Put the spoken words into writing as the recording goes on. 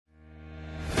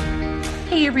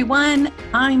Hey everyone,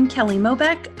 I'm Kelly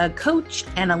Mobeck, a coach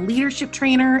and a leadership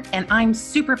trainer, and I'm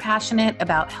super passionate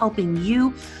about helping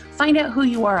you find out who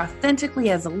you are authentically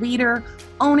as a leader,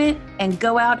 own it, and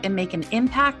go out and make an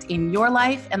impact in your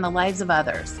life and the lives of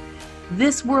others.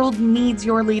 This world needs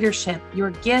your leadership,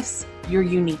 your gifts, your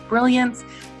unique brilliance,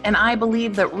 and I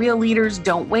believe that real leaders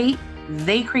don't wait,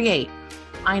 they create.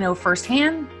 I know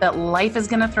firsthand that life is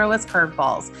going to throw us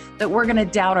curveballs, that we're going to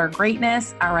doubt our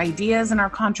greatness, our ideas, and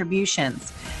our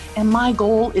contributions. And my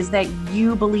goal is that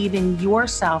you believe in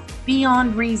yourself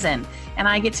beyond reason, and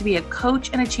I get to be a coach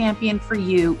and a champion for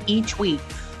you each week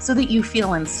so that you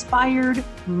feel inspired,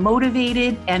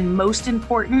 motivated, and most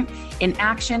important, in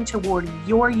action toward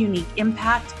your unique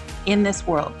impact in this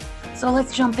world. So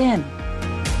let's jump in.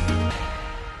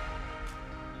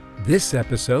 This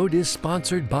episode is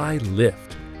sponsored by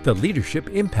LIFT, the Leadership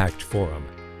Impact Forum.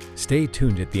 Stay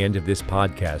tuned at the end of this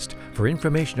podcast for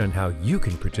information on how you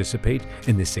can participate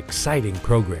in this exciting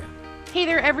program. Hey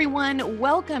there, everyone.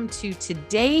 Welcome to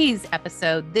today's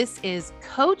episode. This is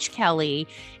Coach Kelly,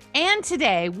 and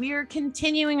today we are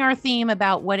continuing our theme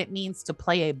about what it means to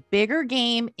play a bigger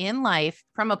game in life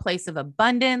from a place of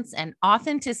abundance and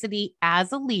authenticity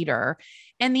as a leader,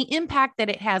 and the impact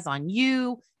that it has on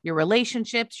you, your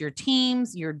relationships, your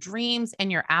teams, your dreams,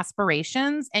 and your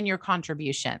aspirations and your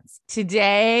contributions.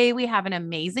 Today, we have an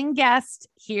amazing guest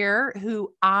here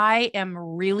who I am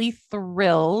really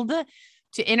thrilled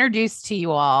to introduce to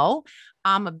you all.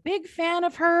 I'm a big fan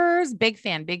of hers, big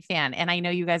fan. And I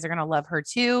know you guys are going to love her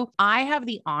too. I have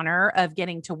the honor of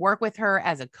getting to work with her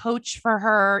as a coach for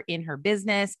her in her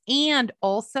business. And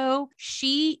also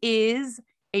she is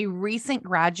a recent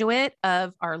graduate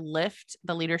of our LIFT,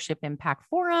 the Leadership Impact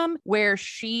Forum, where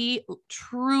she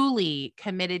truly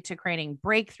committed to creating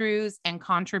breakthroughs and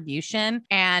contribution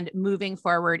and moving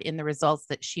forward in the results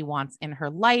that she wants in her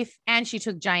life. And she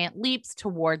took giant leaps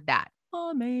toward that.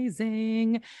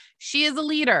 Amazing. She is a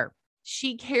leader.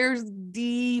 She cares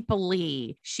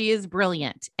deeply. She is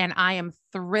brilliant. And I am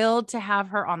thrilled to have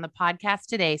her on the podcast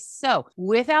today. So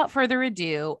without further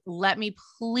ado, let me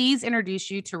please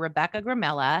introduce you to Rebecca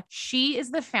Gramella. She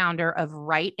is the founder of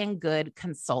Right and Good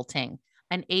Consulting,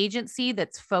 an agency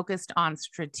that's focused on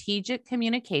strategic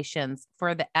communications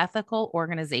for the ethical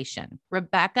organization.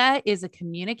 Rebecca is a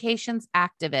communications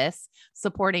activist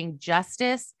supporting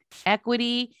justice,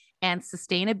 equity, and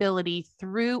sustainability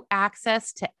through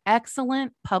access to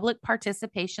excellent public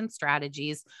participation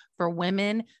strategies for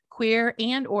women, queer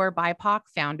and or BIPOC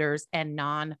founders and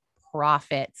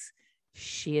nonprofits.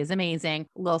 She is amazing.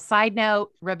 Little side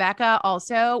note, Rebecca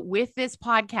also with this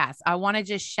podcast, I want to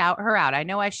just shout her out. I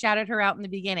know I shouted her out in the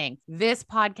beginning. This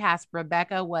podcast,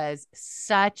 Rebecca was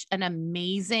such an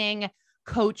amazing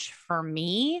coach for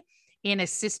me in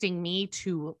assisting me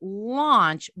to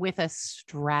launch with a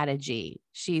strategy.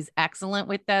 She's excellent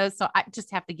with those. So I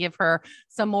just have to give her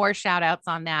some more shout outs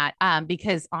on that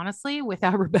because honestly,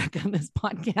 without Rebecca, this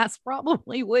podcast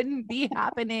probably wouldn't be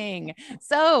happening.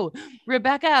 So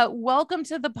Rebecca, welcome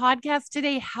to the podcast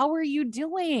today. How are you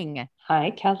doing? Hi,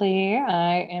 Kelly.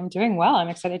 I am doing well. I'm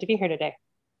excited to be here today.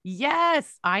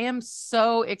 Yes, I am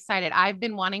so excited. I've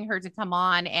been wanting her to come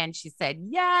on and she said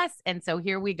yes. And so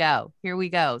here we go.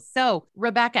 So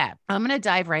Rebecca, I'm going to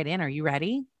dive right in. Are you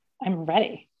ready? I'm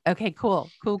ready. Okay, cool.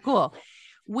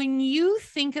 When you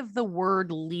think of the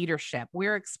word leadership,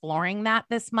 we're exploring that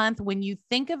this month. When you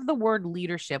think of the word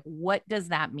leadership, what does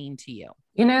that mean to you?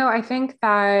 I think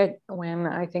that when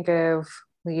I think of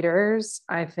leaders,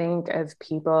 I think of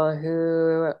people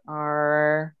who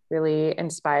are really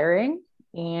inspiring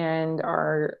and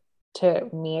are, to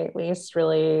me at least,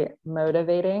 really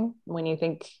motivating. When you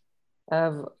think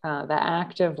of the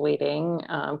act of leading,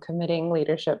 committing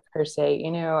leadership per se,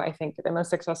 I think the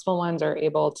most successful ones are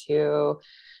able to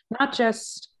not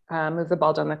just move the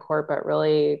ball down the court, but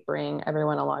really bring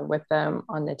everyone along with them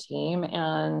on the team.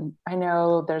 And I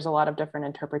know there's a lot of different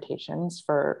interpretations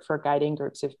for guiding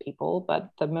groups of people, but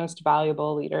the most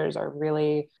valuable leaders are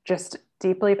really just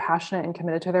deeply passionate and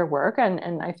committed to their work.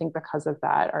 And I think because of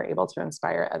that are able to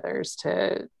inspire others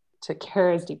to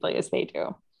care as deeply as they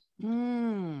do.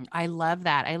 I love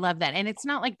that. And it's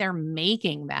not like they're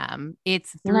making them.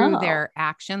 It's through their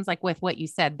actions, like with what you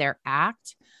said, their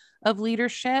act of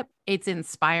leadership. It's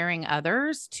inspiring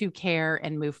others to care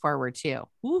and move forward too.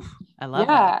 Oof, I love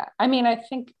that. I mean, I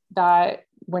think that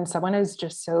when someone is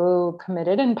just so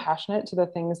committed and passionate to the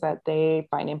things that they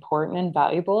find important and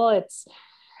valuable,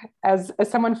 as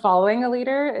someone following a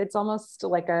leader, it's almost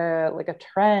like a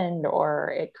trend,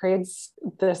 or it creates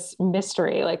this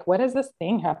mystery. Like, what is this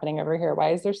thing happening over here?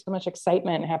 Why is there so much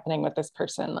excitement happening with this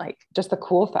person? Like, just the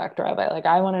cool factor of it. Like,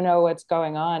 I want to know what's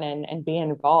going on and be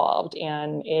involved.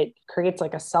 And it creates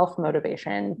like a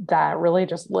self-motivation that really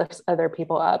just lifts other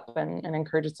people up and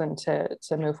encourages them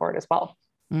to move forward as well.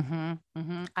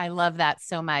 I love that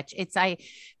so much.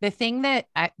 The thing that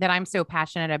I'm so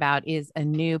passionate about is a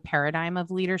new paradigm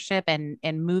of leadership and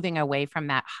moving away from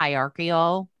that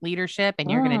hierarchical leadership.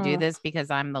 And you're going to do this because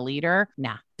I'm the leader.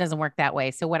 Nah, doesn't work that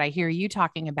way. So what I hear you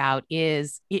talking about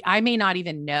is I may not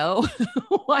even know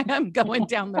why I'm going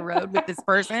down the road with this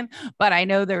person, but I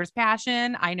know there's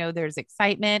passion. I know there's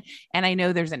excitement, and I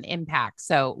know there's an impact.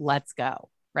 So let's go.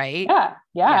 Right.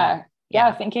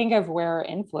 Yeah, thinking of where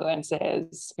influence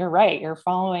is, you're right. You're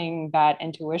following that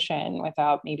intuition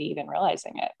without maybe even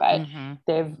realizing it, but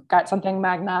they've got something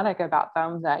magnetic about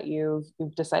them that you've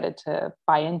decided to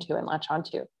buy into and latch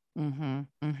onto.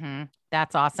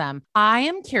 That's awesome. I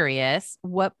am curious,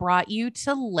 what brought you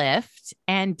to Lift,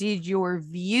 and did your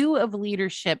view of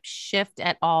leadership shift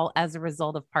at all as a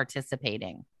result of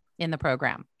participating in the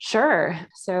program? Sure.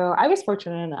 So I was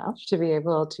fortunate enough to be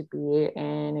able to be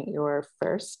in your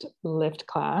first Lift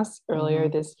class earlier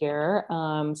this year.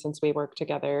 Since we worked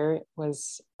together,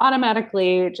 was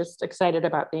automatically just excited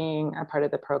about being a part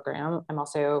of the program. I'm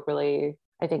also really,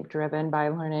 I think, driven by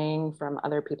learning from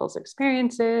other people's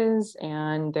experiences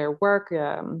and their work,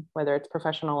 whether it's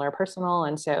professional or personal.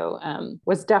 And so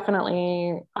was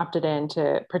definitely opted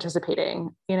into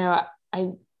participating.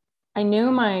 I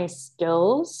knew my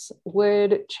skills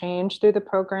would change through the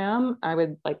program. I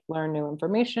would learn new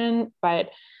information, but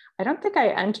I don't think I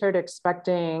entered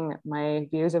expecting my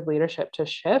views of leadership to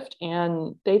shift.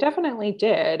 And they definitely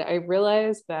did. I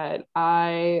realized that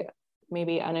I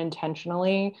maybe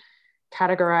unintentionally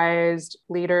categorized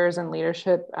leaders and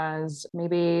leadership as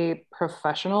maybe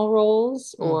professional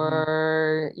roles,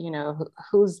 or,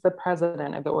 who's the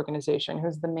president of the organization,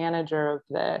 who's the manager of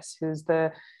this, who's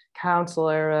the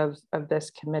counselor of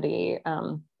this committee,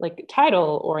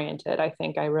 title oriented. I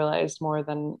think I realized more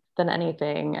than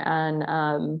anything.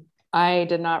 And I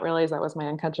did not realize that was my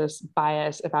unconscious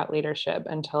bias about leadership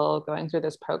until going through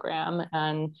this program.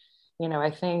 And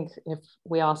I think if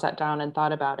we all sat down and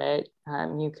thought about it,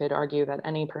 you could argue that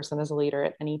any person is a leader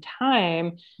at any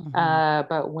time.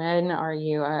 But when are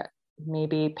you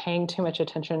maybe paying too much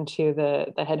attention to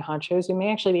the head honchos, you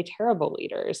may actually be terrible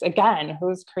leaders? Again,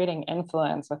 who's creating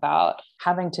influence without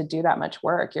having to do that much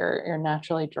work? You're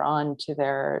naturally drawn to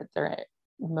their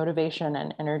motivation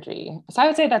and energy. So I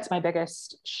would say that's my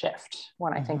biggest shift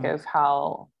when I think of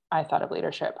how I thought of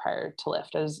leadership prior to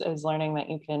Lift, is learning that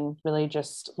you can really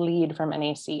just lead from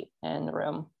any seat in the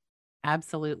room.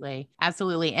 Absolutely.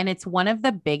 Absolutely. And it's one of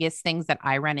the biggest things that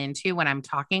I run into when I'm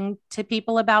talking to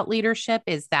people about leadership,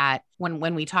 is that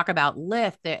when we talk about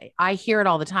Lift, I hear it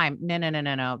all the time.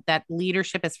 No. That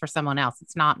leadership is for someone else.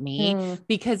 It's not me,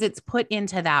 because it's put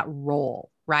into that role,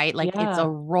 right? It's a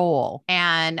role.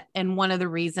 And one of the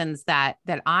reasons that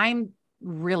I'm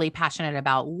really passionate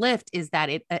about Lift is that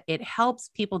it helps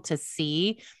people to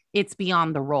see it's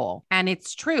beyond the role. And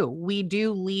it's true. We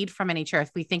do lead from any chair.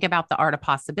 If we think about the art of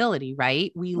possibility,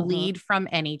 right? We lead from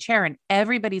any chair, and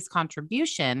everybody's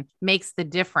contribution makes the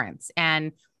difference.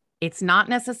 And it's not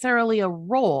necessarily a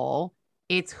role,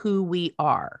 it's who we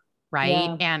are.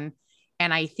 Right. Yeah.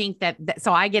 And I think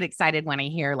so I get excited when I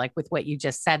hear, with what you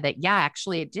just said, that,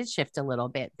 actually it did shift a little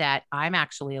bit, that I'm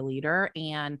actually a leader,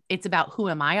 and it's about who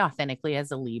am I authentically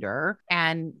as a leader,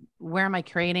 and where am I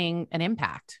creating an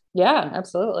impact? Yeah,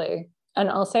 absolutely. And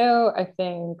also I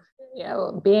think,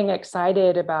 being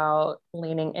excited about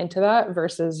leaning into that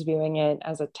versus viewing it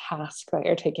as a task that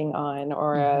you're taking on,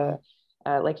 or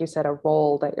like you said, a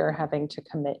role that you're having to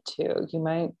commit to. You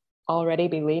might already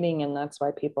be leading, and that's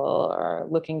why people are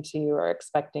looking to you or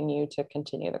expecting you to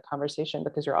continue the conversation,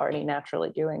 because you're already naturally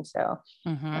doing so.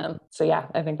 So yeah,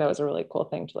 I think that was a really cool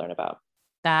thing to learn about.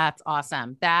 That's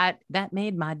awesome. That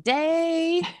made my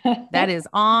day.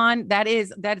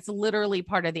 That's literally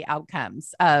part of the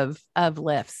outcomes of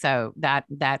Lift. So that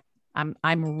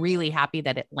I'm really happy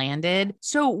that it landed.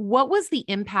 So what was the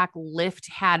impact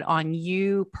Lift had on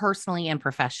you personally and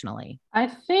professionally? I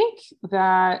think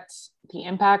that the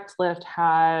impact Lift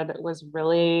had was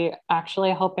really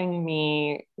actually helping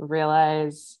me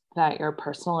realize that your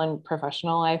personal and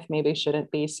professional life maybe shouldn't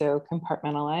be so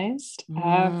compartmentalized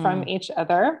from each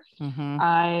other.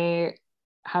 I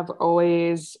have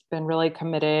always been really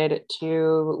committed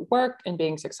to work and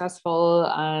being successful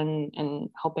and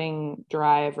helping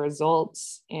drive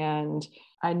results. And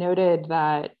I noted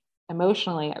that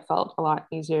emotionally, it felt a lot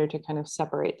easier to kind of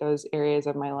separate those areas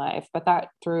of my life. But that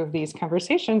through these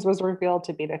conversations was revealed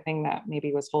to be the thing that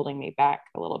maybe was holding me back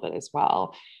a little bit as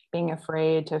well. Being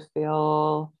afraid to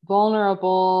feel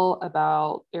vulnerable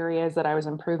about areas that I was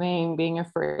improving, being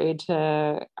afraid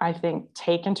to, I think,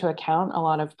 take into account a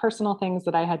lot of personal things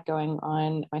that I had going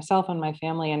on myself and my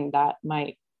family, and that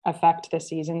might affect the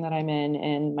season that I'm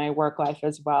in my work life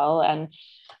as well. And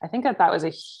I think that that was a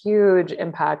huge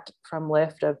impact from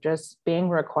Lyft, of just being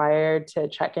required to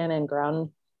check in and ground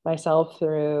myself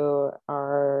through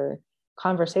our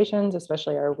conversations,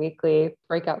 especially our weekly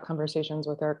breakout conversations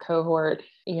with our cohort.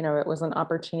 You know, it was an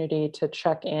opportunity to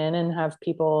check in and have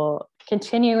people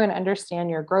continue and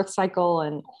understand your growth cycle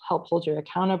and help hold you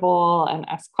accountable and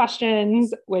ask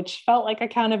questions, which felt like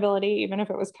accountability, even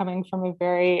if it was coming from a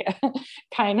very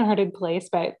kind-hearted place,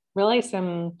 but really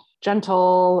some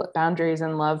gentle boundaries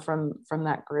and love from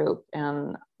that group.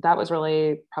 And that was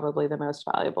really probably the most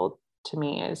valuable to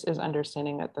me, is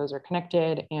understanding that those are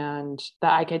connected, and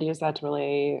that I could use that to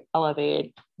really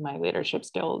elevate my leadership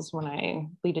skills when I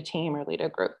lead a team or lead a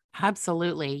group.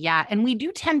 Absolutely. Yeah. And we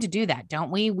do tend to do that, don't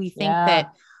we? We think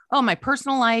that, oh, my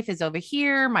personal life is over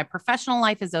here, my professional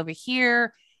life is over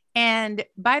here. And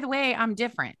by the way, I'm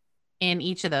different in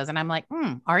each of those. And I'm like,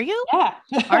 are you? Yeah.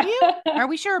 Are you? Are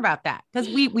we sure about that? Because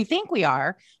we think we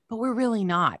are, but we're really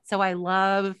not. So I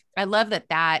love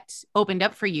that opened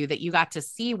up for you, that you got to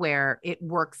see where it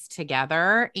works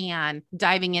together, and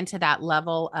diving into that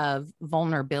level of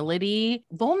vulnerability.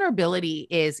 Vulnerability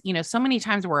is, so many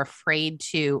times we're afraid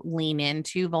to lean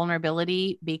into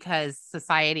vulnerability because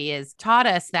society has taught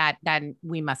us that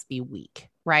we must be weak.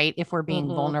 Right? If we're being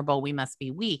vulnerable, we must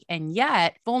be weak. And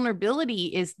yet vulnerability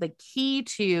is the key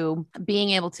to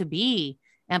being able to be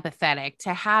empathetic,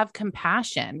 to have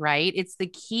compassion, right? It's the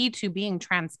key to being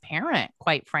transparent,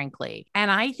 quite frankly. And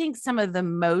I think some of the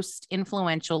most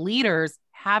influential leaders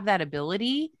have that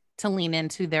ability to lean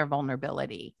into their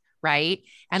vulnerability, right?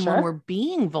 And when we're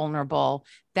being vulnerable,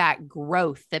 that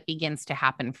growth that begins to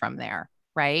happen from there,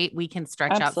 right? We can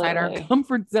stretch outside our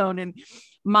comfort zone. And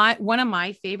one of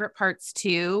my favorite parts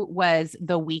too was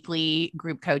the weekly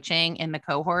group coaching in the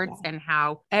cohorts, and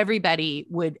how everybody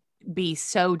would be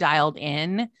so dialed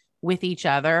in with each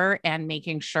other and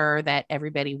making sure that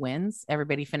everybody wins,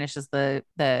 everybody finishes the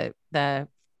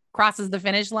crosses the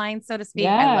finish line, so to speak.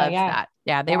 I love that.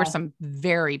 Yeah. They were some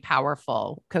very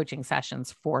powerful coaching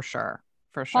sessions for sure.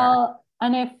 Well,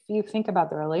 and if you think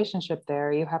about the relationship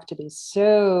there, you have to be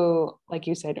so, like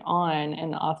you said, on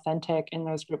and authentic in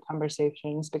those group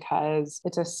conversations, because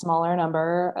it's a smaller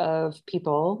number of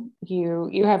people.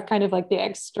 You have kind of like the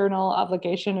external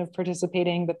obligation of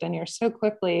participating, but then you're so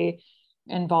quickly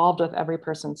involved with every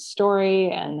person's story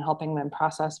and helping them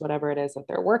process whatever it is that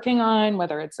they're working on,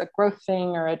 whether it's a growth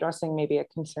thing or addressing maybe a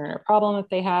concern or problem that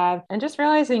they have. And just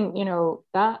realizing,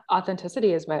 that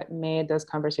authenticity is what made those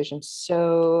conversations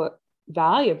so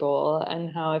valuable,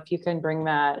 and how if you can bring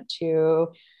that to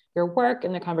your work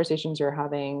and the conversations you're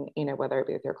having, whether it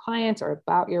be with your clients or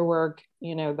about your work,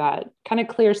 that kind of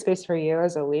clears space for you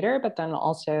as a leader, but then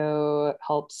also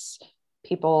helps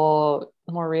people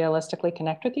more realistically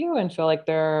connect with you and feel like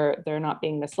they're not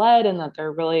being misled, and that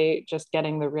they're really just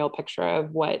getting the real picture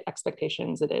of what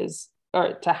expectations it is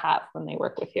or to have when they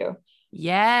work with you.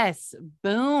 Yes.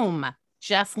 Boom.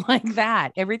 Just like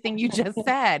that. Everything you just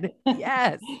said.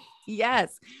 Yes.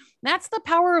 Yes. That's the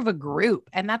power of a group.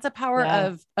 And that's a power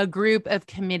of a group of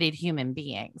committed human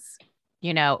beings,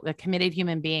 the committed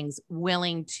human beings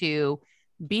willing to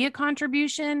be a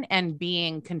contribution and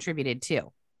being contributed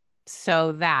to,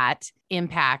 so that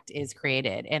impact is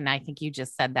created. And I think you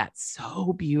just said that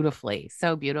so beautifully,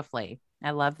 so beautifully.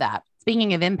 I love that.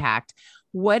 Speaking of impact,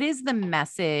 what is the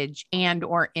message and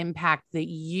or impact that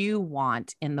you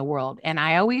want in the world? And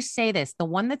I always say this, the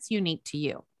one that's unique to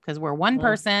you, because we're one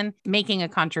person making a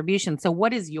contribution. So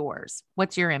what is yours?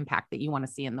 What's your impact that you want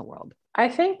to see in the world? I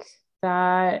think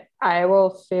that I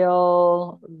will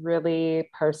feel really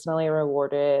personally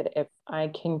rewarded if I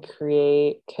can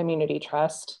create community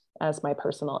trust as my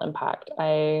personal impact.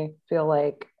 I feel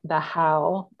like the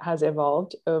how has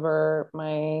evolved over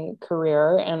my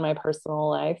career and my personal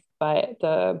life, but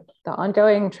the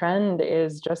ongoing trend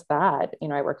is just that.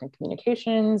 I work in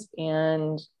communications,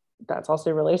 and that's also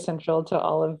really central to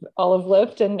all of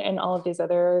Lyft and all of these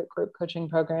other group coaching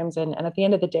programs. And at the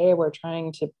end of the day, we're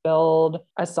trying to build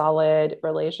a solid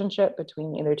relationship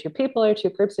between either two people or two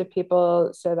groups of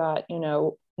people, so that,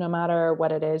 no matter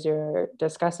what it is you're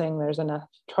discussing, there's enough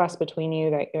trust between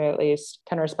you that you at least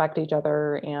can respect each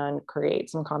other and create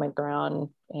some common ground.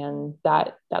 And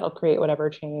that'll create whatever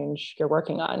change you're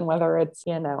working on, whether it's,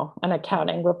 an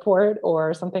accounting report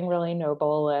or something really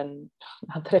noble, and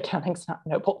not that accounting's not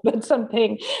noble, but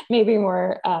something maybe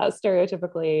more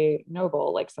stereotypically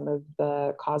noble, like some of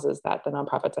the causes that the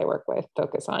nonprofits I work with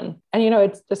focus on. And,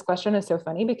 this question is so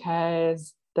funny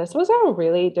because this was a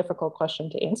really difficult question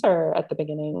to answer at the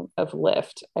beginning of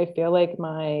Lift. I feel like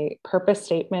my purpose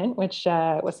statement, which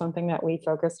was something that we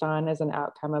focused on as an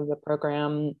outcome of the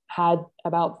program, had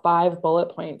about 5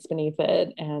 bullet points beneath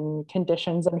it, and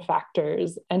conditions and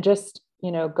factors, and just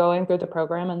going through the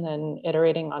program and then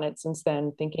iterating on it since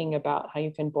then, thinking about how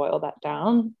you can boil that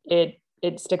down. It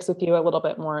sticks with you a little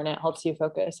bit more, and it helps you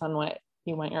focus on what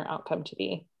you want your outcome to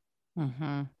be.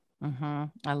 Mm-hmm. Mm-hmm.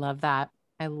 I love that.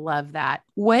 I love that.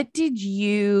 What did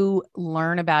you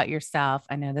learn about yourself?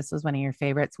 I know this was one of your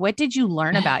favorites. What did you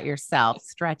learn about yourself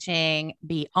stretching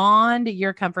beyond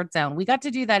your comfort zone? We got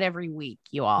to do that every week,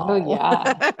 you all. Oh,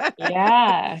 yeah.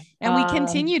 Yeah. And we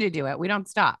continue to do it. We don't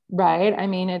stop. Right. I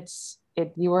mean,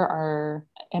 you are our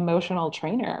emotional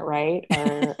trainer, right?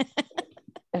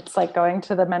 It's like going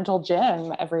to the mental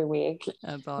gym every week,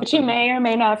 awesome. Which you may or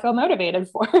may not feel motivated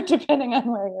for, depending on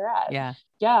where you're at. Yeah.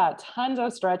 Yeah. Tons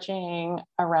of stretching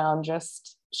around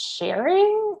just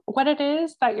sharing what it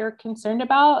is that you're concerned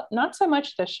about. Not so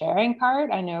much the sharing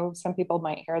part. I know some people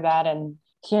might hear that and,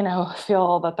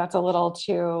 feel that that's a little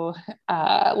too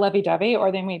lovey-dovey,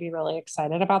 or they may be really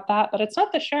excited about that, but it's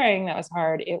not the sharing that was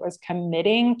hard. It was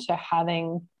committing to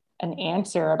having an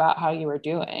answer about how you were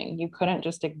doing. You couldn't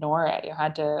just ignore it.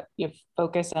 You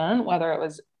focus on whether it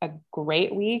was a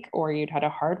great week or you'd had a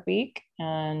hard week,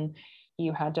 and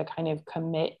you had to kind of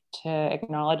commit to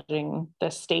acknowledging the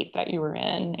state that you were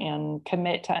in, and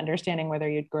commit to understanding whether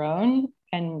you'd grown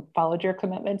and followed your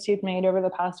commitments you'd made over the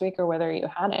past week or whether you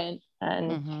hadn't.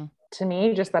 And to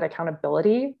me, just that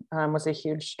accountability was a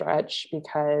huge stretch,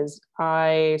 because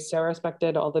I so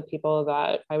respected all the people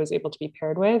that I was able to be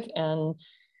paired with, and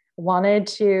wanted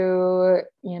to,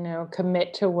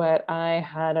 commit to what I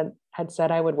had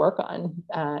said I would work on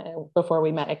before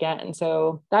we met again.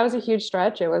 So that was a huge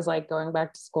stretch. It was like going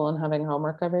back to school and having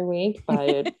homework every week,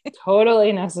 but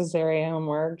totally necessary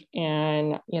homework.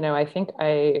 And, I think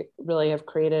I really have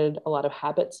created a lot of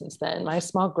habits since then. My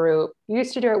small group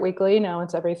used to do it weekly. Now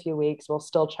it's every few weeks. We'll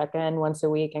still check in once a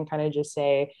week and kind of just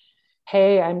say,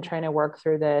 hey, I'm trying to work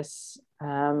through this.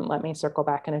 Let me circle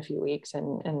back in a few weeks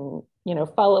and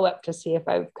follow up to see if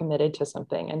I've committed to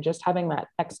something. And just having that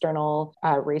external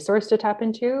resource to tap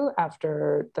into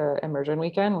after the immersion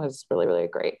weekend was really, really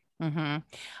great. Mm-hmm.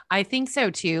 I think so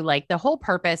too. Like, the whole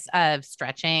purpose of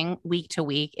stretching week to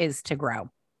week is to grow.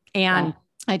 And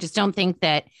I just don't think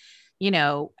that,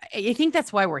 I think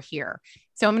that's why we're here.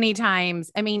 So many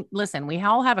times, I mean, listen, we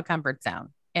all have a comfort zone,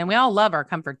 and we all love our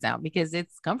comfort zone because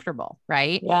it's comfortable,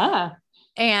 right? Yeah.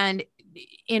 And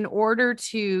in order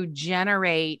to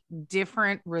generate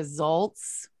different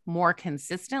results more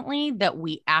consistently that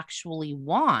we actually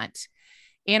want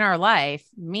in our life,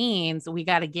 means we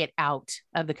got to get out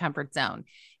of the comfort zone.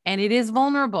 And it is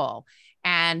vulnerable.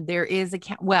 And there is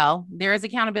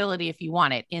accountability if you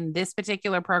want it. In this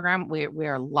particular program, we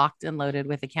are locked and loaded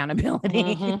with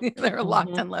accountability. They're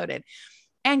locked and loaded.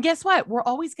 And guess what? We're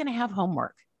always going to have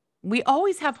homework. We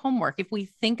always have homework. If we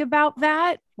think about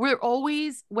that, we're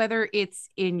always, whether it's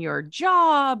in your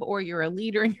job or you're a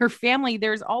leader in your family,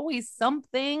 there's always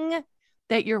something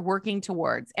that you're working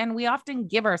towards. And we often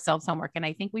give ourselves homework, and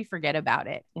I think we forget about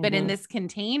it. But in this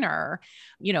container,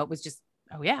 it was just,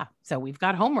 oh yeah, so we've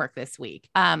got homework this week.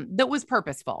 That was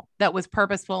purposeful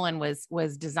and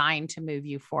was designed to move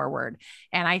you forward.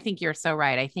 And I think you're so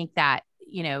right. I think that,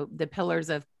 the pillars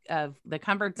of the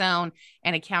comfort zone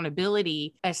and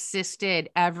accountability assisted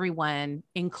everyone,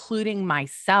 including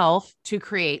myself, to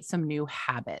create some new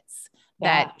habits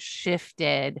that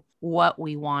shifted what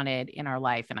we wanted in our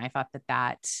life. And I thought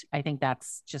I think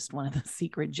that's just one of the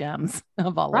secret gems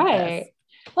of all of this.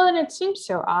 Well, and it seems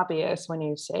so obvious when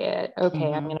you say it.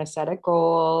 Okay, I'm going to set a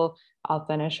goal. I'll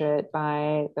finish it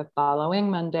by the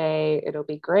following Monday. It'll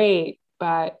be great.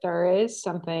 But there is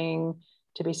something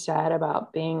to be said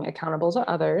about being accountable to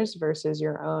others versus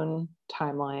your own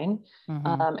timeline. And,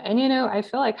 I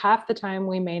feel like half the time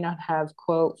we may not have,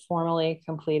 quote, formally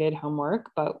completed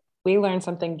homework, but we learned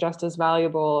something just as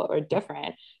valuable or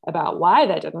different about why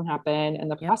that didn't happen in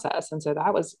the process. And so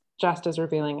that was just as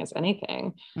revealing as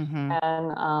anything.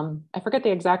 And I forget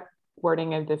the exact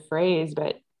wording of the phrase,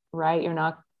 but you're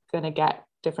not going to get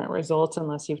different results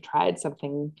unless you've tried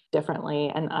something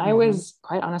differently. And I was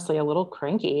quite honestly a little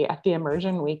cranky at the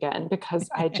immersion weekend because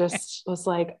I just was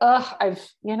like,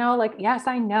 yes,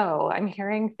 I know I'm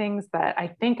hearing things that I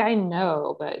think I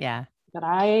know, but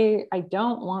I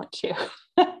don't want to.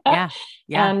 Yeah.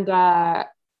 And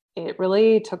it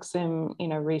really took some,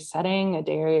 resetting, a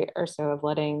day or so of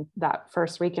letting that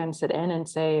first weekend sit in and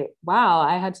say, wow,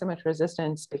 I had so much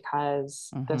resistance because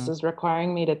this is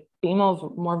requiring me to be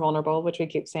more vulnerable, which we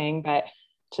keep saying, but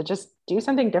to just do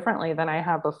something differently than I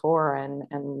have before.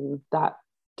 And that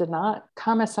did not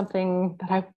come as something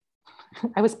that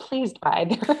I was pleased by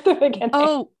at the beginning.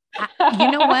 Oh, you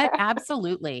know what?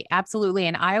 Absolutely. Absolutely.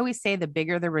 And I always say the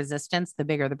bigger the resistance, the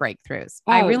bigger the breakthroughs.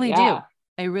 I really do.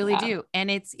 I really do. And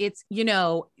it's,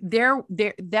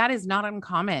 that is not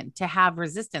uncommon to have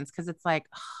resistance because it's like,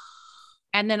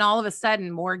 and then all of a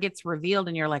sudden more gets revealed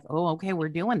and you're like, oh, okay, we're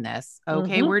doing this.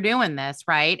 Okay. We're doing this.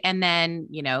 Right. And then,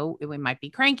 we might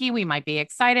be cranky. We might be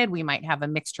excited. We might have a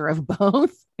mixture of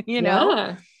both,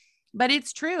 but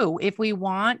it's true. If we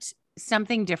want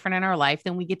something different in our life,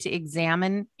 then we get to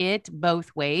examine it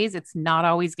both ways. It's not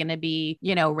always going to be,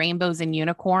 rainbows and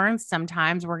unicorns.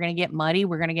 Sometimes we're going to get muddy.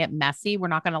 We're going to get messy. We're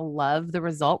not going to love the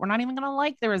result. We're not even going to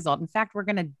like the result. In fact, we're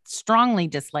going to strongly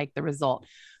dislike the result.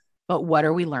 But what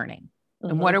are we learning?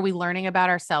 And what are we learning about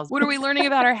ourselves? What are we learning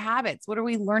about our habits? What are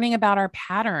we learning about our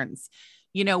patterns?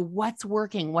 What's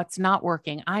working, what's not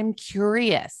working. I'm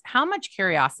curious. How much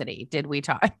curiosity did we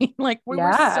talk? We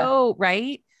were so,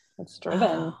 right? It's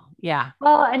driven. Yeah.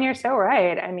 Well, and you're so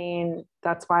right. I mean,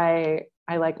 that's why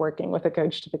I like working with a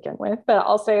coach to begin with, but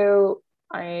also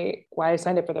why I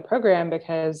signed up for the program,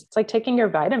 because it's like taking your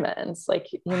vitamins.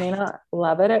 Like you may not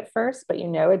love it at first, but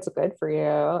it's good for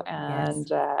you.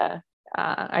 And,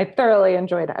 I thoroughly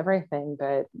enjoyed everything,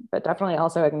 but definitely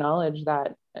also acknowledge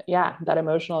that, that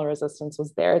emotional resistance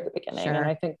was there at the beginning. Sure. And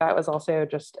I think that was also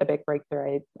just a big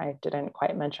breakthrough I didn't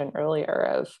quite mention earlier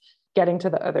of getting to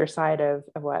the other side of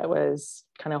what was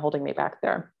kind of holding me back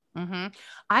there.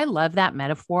 I love that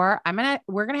metaphor.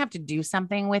 We're going to have to do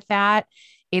something with that.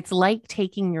 It's like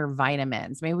taking your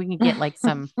vitamins. Maybe we can get like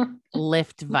some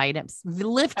Lift Excellent.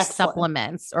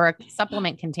 supplements or a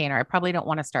supplement container. I probably don't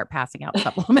want to start passing out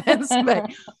supplements,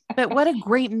 but what a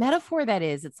great metaphor that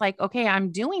is. It's like, okay,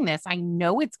 I'm doing this. I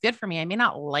know it's good for me. I may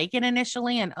not like it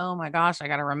initially. And oh my gosh, I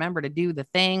got to remember to do the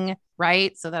thing,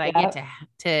 right? So that I get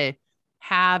to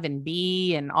have and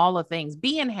be and all the things,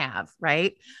 be and have,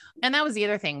 right? And that was the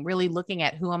other thing, really looking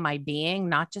at who am I being,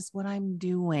 not just what I'm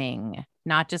doing.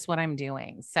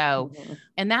 So,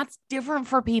 and that's different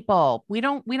for people. We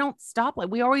don't stop.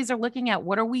 We always are looking at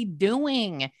what are we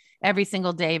doing every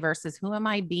single day versus who am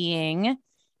I being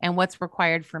and what's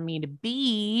required for me to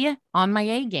be on my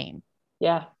A game.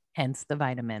 Yeah. Hence the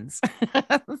vitamins.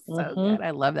 So good.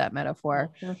 I love that metaphor.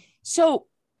 So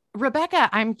Rebecca,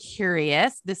 I'm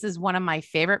curious. This is one of my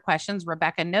favorite questions.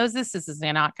 Rebecca knows this. This is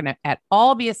not going to at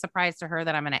all be a surprise to her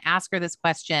that I'm going to ask her this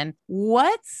question.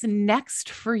 What's next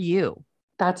for you?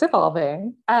 That's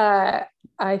evolving. I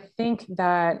think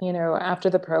that, after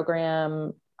the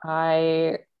program,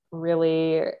 I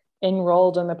really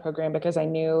enrolled in the program because I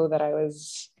knew that I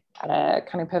was at a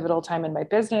kind of pivotal time in my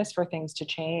business for things to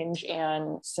change.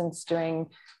 And since doing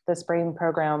the spring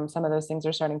program, some of those things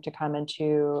are starting to come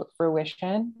into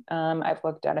fruition. I've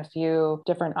looked at a few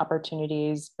different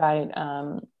opportunities, but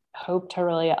hope to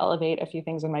really elevate a few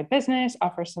things in my business,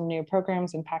 offer some new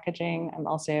programs and packaging. I'm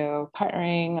also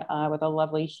partnering with a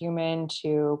lovely human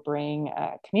to bring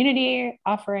a community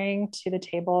offering to the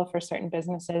table for certain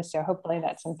businesses. So hopefully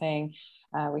that's something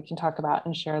we can talk about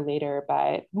and share later.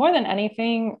 But more than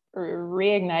anything,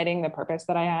 reigniting the purpose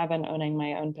that I have and owning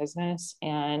my own business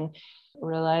and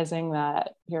realizing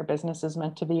that your business is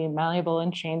meant to be malleable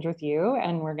and change with you.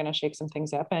 And we're going to shake some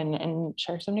things up and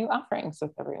share some new offerings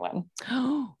with everyone.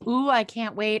 Ooh, I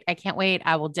can't wait.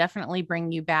 I will definitely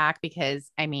bring you back because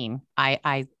I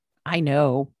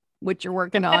know what you're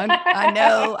working on.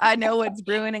 I know what's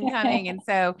brewing and coming. And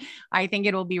so I think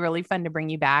it'll be really fun to bring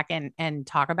you back and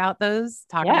talk about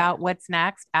about what's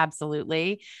next.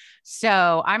 Absolutely.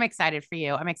 So I'm excited for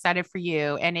you.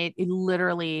 And it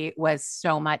literally was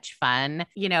so much fun,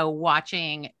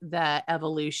 watching the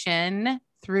evolution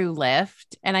through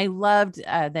Lift. And I loved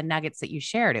the nuggets that you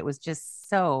shared. It was just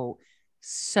so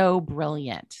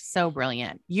brilliant. So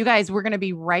brilliant. You guys, we're going to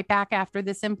be right back after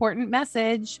this important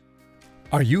message.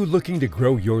 Are you looking to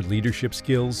grow your leadership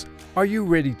skills? Are you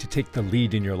ready to take the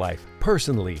lead in your life,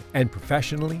 personally and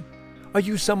professionally? Are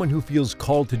you someone who feels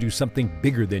called to do something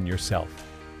bigger than yourself?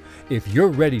 If you're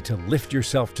ready to lift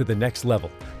yourself to the next level,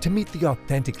 to meet the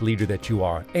authentic leader that you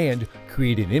are, and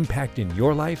create an impact in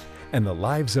your life and the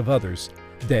lives of others,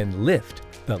 then LIFT,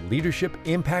 the Leadership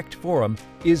Impact Forum,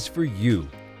 is for you.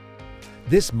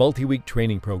 This multi-week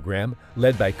training program,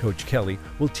 led by Coach Kelly,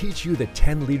 will teach you the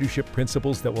 10 leadership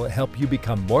principles that will help you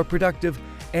become more productive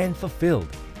and fulfilled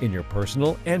in your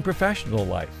personal and professional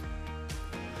life.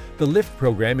 The LIFT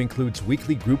program includes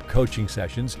weekly group coaching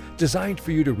sessions designed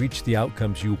for you to reach the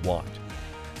outcomes you want.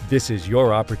 This is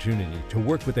your opportunity to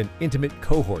work with an intimate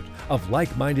cohort of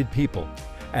like-minded people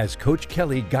as Coach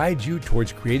Kelly guides you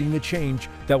towards creating the change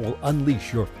that will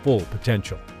unleash your full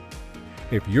potential.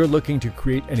 If you're looking to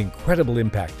create an incredible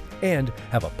impact and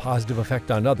have a positive effect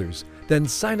on others, then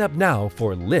sign up now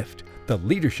for LIFT, the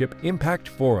Leadership Impact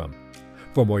Forum.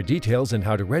 For more details on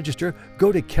how to register,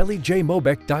 go to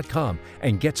kellyjmobeck.com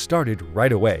and get started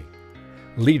right away.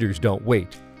 Leaders don't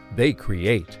wait, they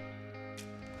create.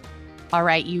 All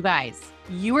right, you guys,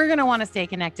 you are going to want to stay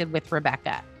connected with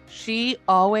Rebecca. She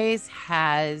always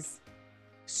has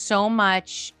so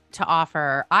much to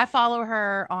offer. I follow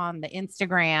her on the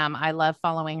Instagram. I love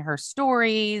following her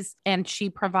stories, and she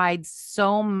provides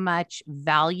so much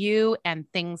value and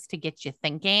things to get you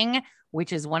thinking,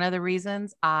 which is one of the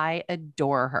reasons I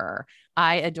adore her.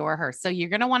 So you're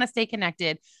going to want to stay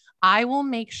connected. I will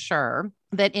make sure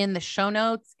that in the show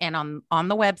notes and on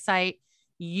the website,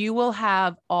 you will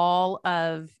have all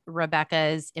of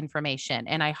Rebecca's information.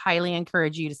 And I highly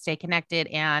encourage you to stay connected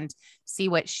and see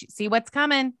what's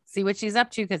coming, see what she's up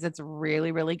to, because it's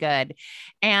really, really good.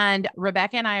 And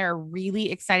Rebecca and I are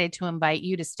really excited to invite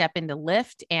you to step into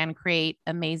LIFT and create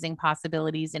amazing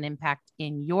possibilities and impact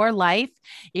in your life.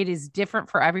 It is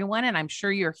different for everyone. And I'm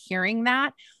sure you're hearing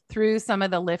that through some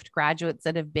of the LIFT graduates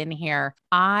that have been here.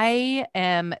 I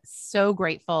am so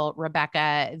grateful,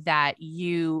 Rebecca, that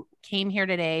you came here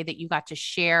today, that you got to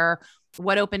share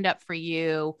what opened up for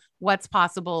you, what's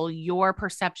possible, your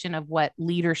perception of what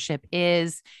leadership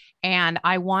is. And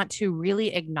I want to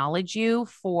really acknowledge you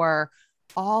for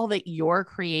all that you're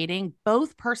creating,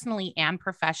 both personally and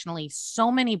professionally,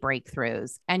 so many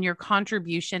breakthroughs, and your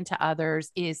contribution to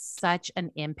others is such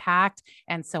an impact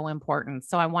and so important.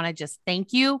 So I want to just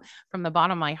thank you from the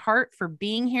bottom of my heart for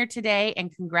being here today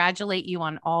and congratulate you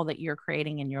on all that you're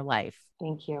creating in your life.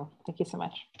 Thank you. Thank you so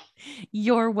much.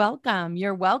 You're welcome.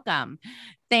 You're welcome.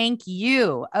 Thank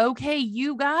you. Okay,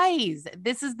 you guys,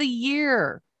 this is the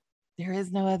year. There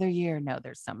is no other year. No,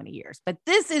 there's so many years, but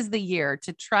this is the year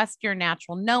to trust your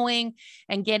natural knowing,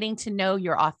 and getting to know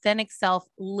your authentic self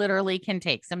literally can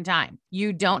take some time.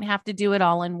 You don't have to do it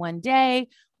all in one day.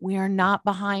 We are not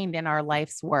behind in our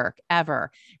life's work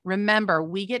ever. Remember,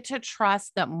 we get to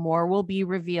trust that more will be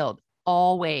revealed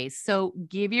always. So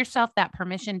give yourself that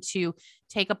permission to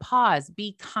take a pause,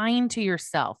 be kind to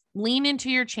yourself, lean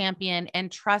into your champion,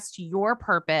 and trust your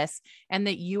purpose and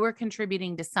that you are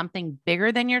contributing to something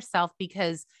bigger than yourself,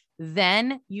 because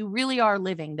then you really are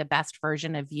living the best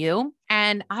version of you.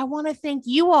 And I want to thank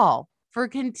you all for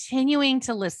continuing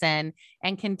to listen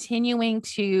and continuing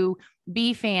to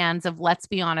be fans of Let's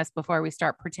Be Honest Before We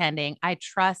Start Pretending. I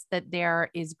trust that there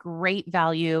is great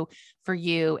value for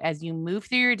you as you move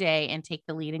through your day and take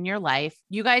the lead in your life.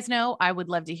 You guys know I would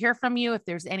love to hear from you. If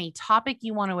there's any topic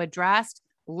you want to address,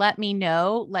 let me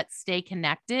know. Let's stay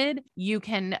connected. You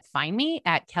can find me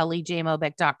at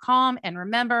kellyjmobeck.com. And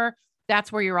remember,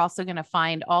 that's where you're also going to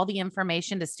find all the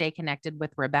information to stay connected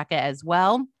with Rebecca as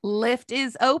well. LIFT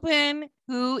is open.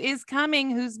 Who is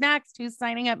coming? Who's next? Who's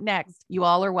signing up next? You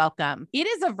all are welcome. It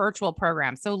is a virtual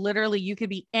program, so literally you could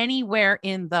be anywhere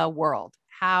in the world.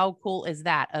 How cool is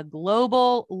that? A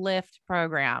global LIFT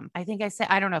program. I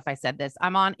don't know if I said this.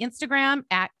 I'm on Instagram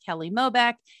at Kelly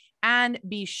Mobeck. And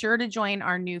be sure to join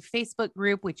our new Facebook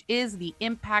group, which is the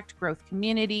Impact Growth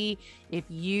Community, if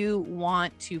you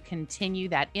want to continue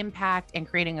that impact and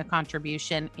creating a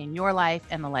contribution in your life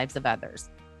and the lives of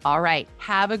others. All right,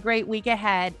 have a great week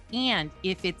ahead. And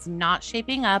if it's not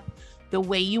shaping up the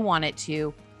way you want it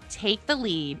to, take the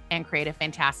lead and create a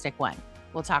fantastic one.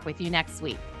 We'll talk with you next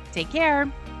week. Take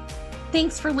care.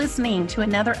 Thanks for listening to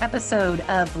another episode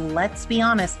of Let's Be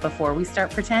Honest Before We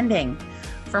Start Pretending.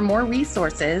 For more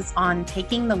resources on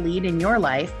taking the lead in your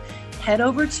life, head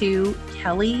over to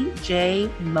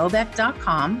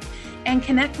kellyjmobeck.com and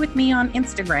connect with me on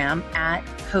Instagram at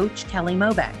Coach Kelly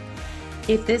Mobeck.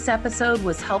 If this episode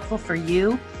was helpful for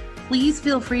you, please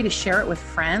feel free to share it with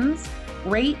friends,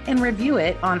 rate and review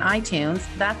it on iTunes.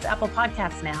 That's Apple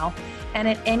Podcasts now. And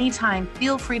at any time,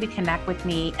 feel free to connect with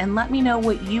me and let me know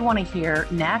what you want to hear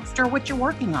next or what you're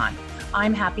working on.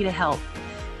 I'm happy to help.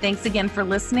 Thanks again for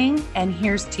listening, and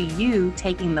here's to you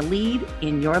taking the lead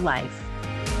in your life.